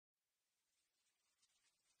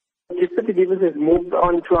community givers has moved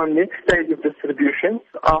on to our next stage of distribution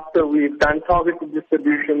after we've done targeted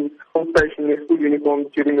distribution, home stationery, school uniforms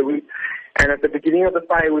during the week. And at the beginning of the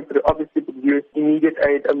fire, we obviously produced immediate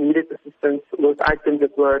aid, immediate assistance with items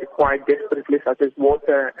that were required desperately, such as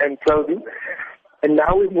water and clothing. And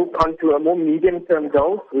now we've moved on to a more medium-term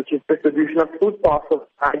goal, which is distribution of food parcels,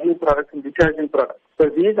 hygiene products, and detergent products. So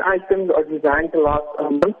these items are designed to last a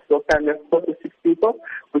month for families of 4 to 6 people,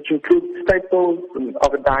 which include staples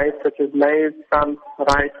of a diet such as maize,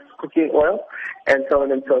 rice, cooking oil, and so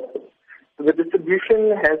on and so forth. The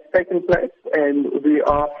distribution has taken place, and we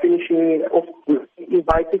are finishing off. We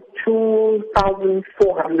invited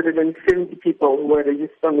 2,470 people who were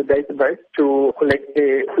registered on the database to collect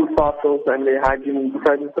their food parcels and their hygiene and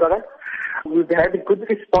detergent products. We've had a good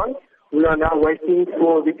response. We are now waiting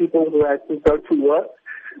for the people who have to go to work.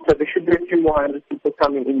 So there should be a few more hundred people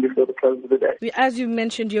coming in before the close of the day. As you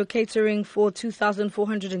mentioned, you're catering for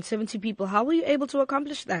 2,470 people. How were you able to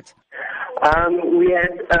accomplish that? We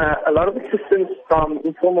had a lot of assistance from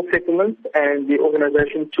informal settlements and the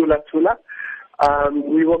organization Tula Tula.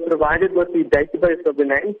 We were provided with the database of the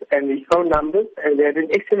names and the phone numbers, and we had an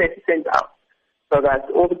SMS sent out so that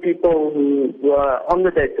all the people who were on the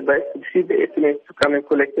database received the SMS to come and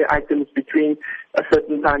collect their items between a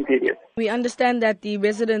certain time period. We understand that the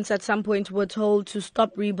residents at some point were told to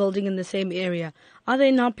stop rebuilding in the same area. Are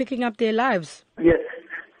they now picking up their lives? Yes.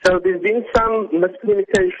 So there's been some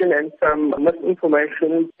miscommunication and some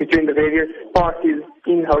misinformation between the various parties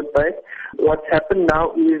in Hout Bay. What's happened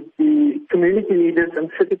now is the community leaders and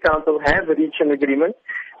city council have reached an agreement,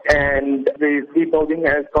 and the rebuilding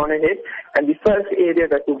has gone ahead. And the first area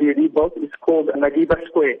that will be rebuilt is called Madiba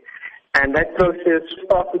Square. And that process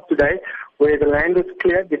started today, where the land was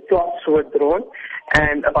cleared, the plots were drawn,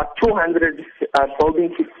 and about 200 building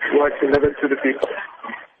kits were delivered to the people.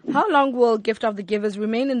 How long will Gift of the Givers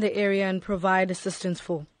remain in the area and provide assistance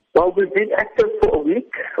for? Well, we've been active for a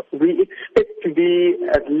week. We expect to be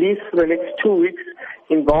at least for the next 2 weeks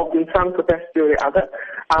involved in some capacity or the other.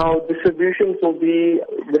 Our distributions will be,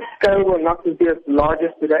 the scale will not be as large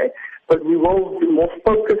as today, but we will do more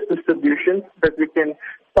focused distributions that we can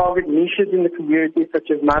target niches in the community, such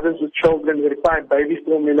as mothers with children who require baby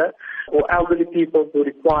formula, or elderly people who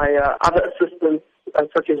require other assistance,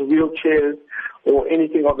 such as wheelchairs or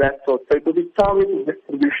anything of that sort. So it will be targeted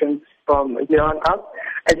distributions from here on out,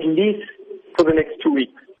 at least for the next 2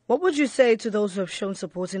 weeks. What would you say to those who have shown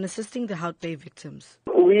support in assisting the Hout Bay victims?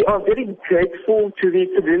 We are very grateful to the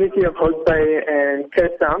community of Hout Bay and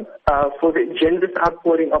Cape Town for the generous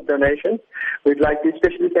outpouring of donations. We'd like to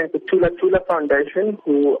especially thank the Tula Tula Foundation,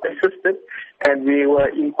 who assisted and we were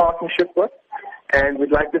in partnership with. And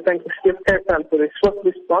we'd like to thank the City of Cape Town for their swift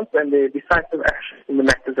response and their decisive action in the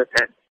matters at hand.